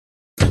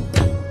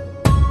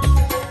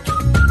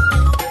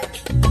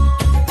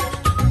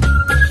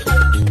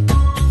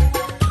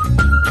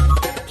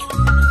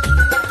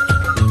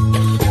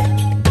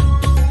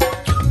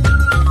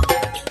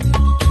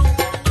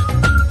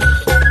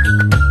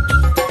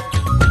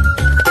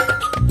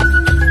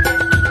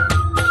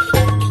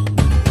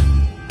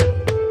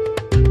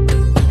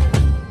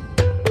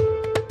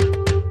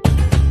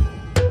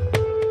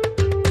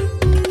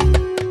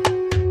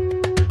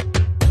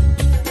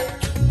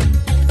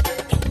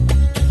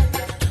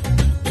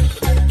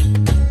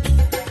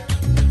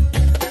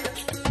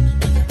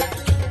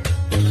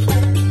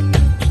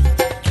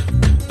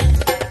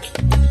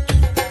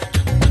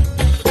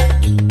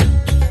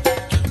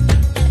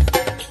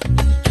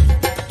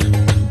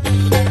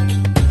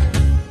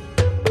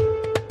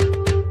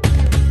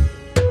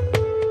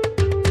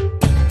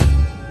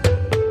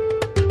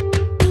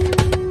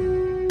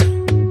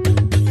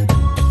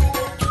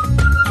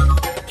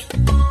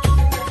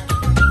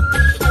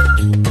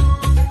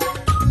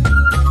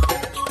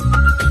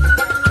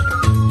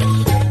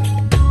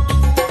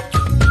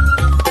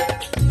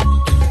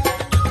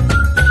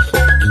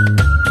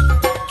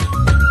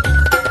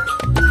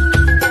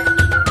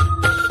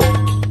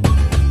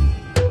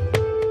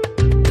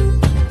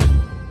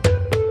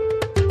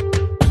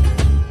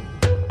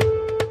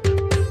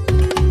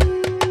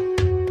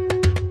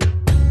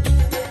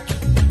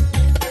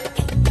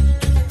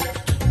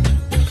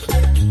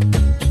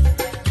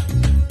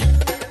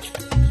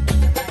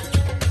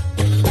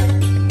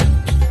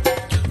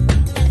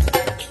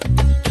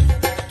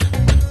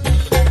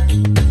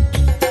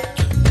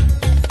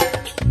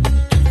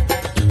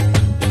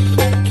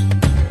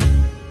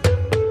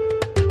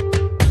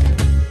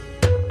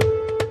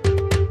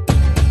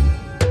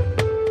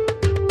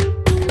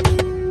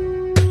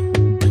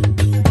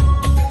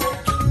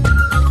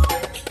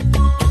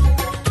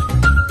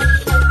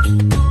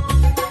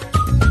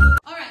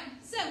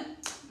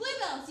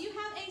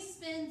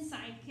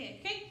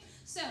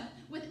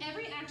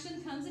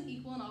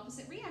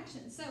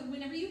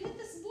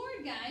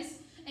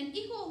An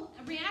equal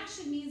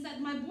reaction means that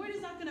my board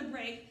is not going to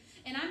break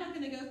and I'm not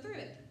going to go through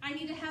it. I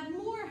need to have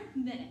more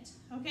than it,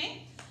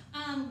 okay?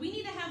 We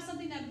need to have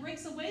something that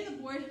breaks away the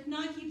board,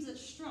 not keeps it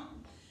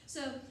strong.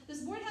 So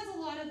this board has a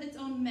lot of its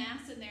own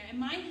mass in there, and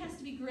mine has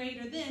to be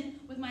greater than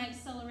with my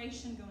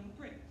acceleration going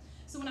through.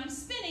 So when I'm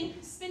spinning,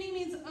 spinning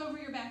means over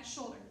your back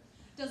shoulder.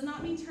 Does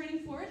not mean turning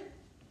forward,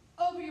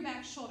 over your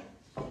back shoulder.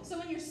 So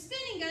when you're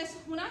spinning, guys,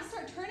 when I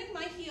start turning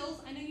my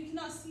heels, I know you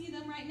cannot see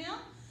them right now,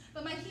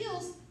 but my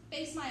heels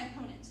face my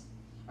opponent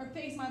or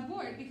face my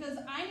board because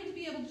I need to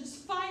be able to just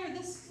fire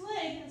this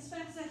leg as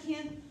fast as I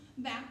can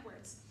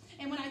backwards.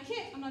 And when I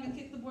kick, I'm not going to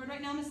kick the board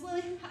right now, Miss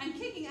Lily. I'm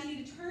kicking, I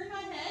need to turn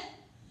my head.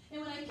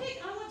 And when I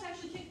kick, I want to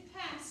actually kick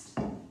past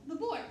the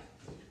board.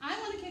 I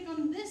want to kick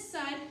on this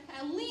side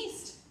at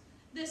least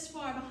this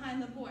far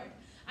behind the board.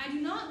 I do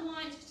not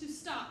want to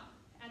stop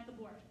at the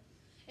board.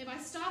 If I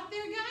stop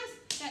there,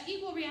 guys, that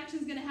equal reaction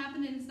is going to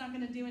happen and it's not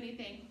going to do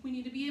anything. We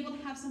need to be able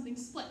to have something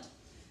split.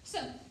 So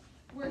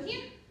we're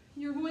here,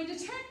 you're going to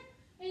turn,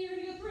 and you're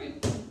going to go through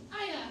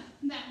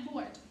that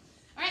board.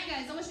 All right,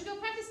 guys, I want you to go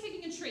practice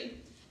kicking a tree.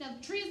 Now,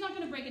 the tree is not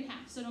going to break in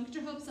half, so don't get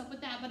your hopes up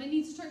with that, but it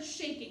needs to start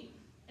shaking.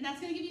 And that's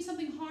going to give you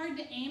something hard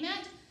to aim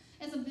at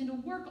and something to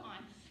work on.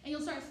 And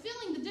you'll start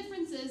feeling the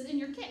differences in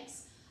your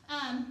kicks.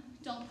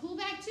 Don't pull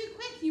back too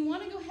quick. You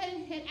want to go ahead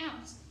and hit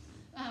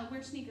out.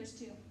 Wear sneakers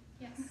too.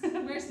 Yes,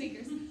 wear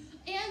sneakers.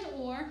 And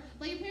or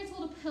let your parents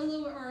hold a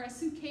pillow or a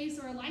suitcase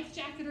or a life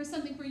jacket or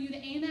something for you to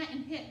aim at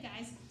and hit,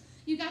 guys.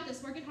 You got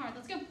this. Work it hard.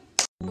 Let's go.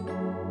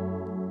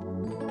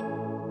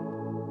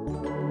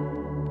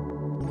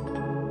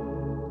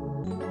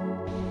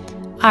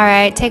 All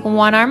right, take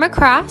one arm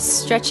across,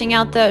 stretching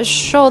out the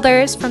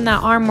shoulders from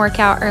that arm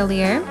workout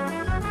earlier.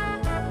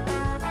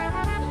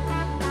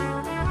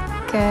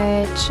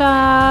 Good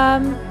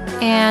job.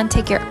 And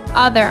take your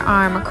other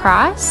arm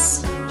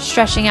across,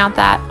 stretching out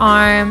that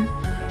arm,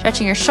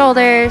 stretching your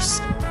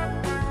shoulders.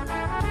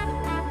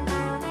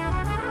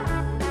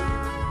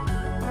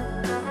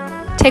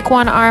 Take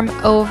one arm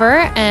over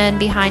and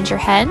behind your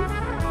head,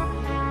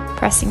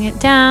 pressing it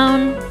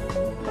down.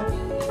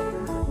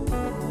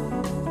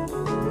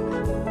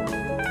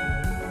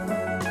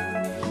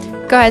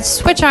 Go ahead,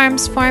 switch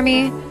arms for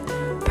me.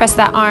 Press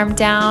that arm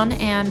down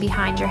and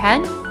behind your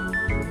head.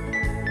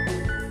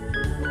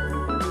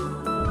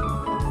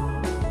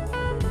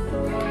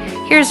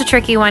 Here's a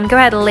tricky one. Go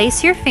ahead,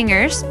 lace your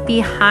fingers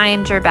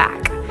behind your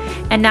back.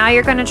 And now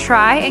you're gonna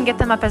try and get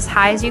them up as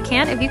high as you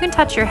can. If you can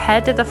touch your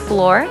head to the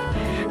floor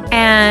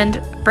and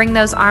bring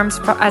those arms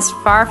as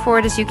far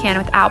forward as you can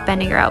without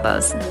bending your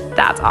elbows.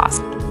 That's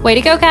awesome. Way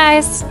to go,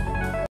 guys.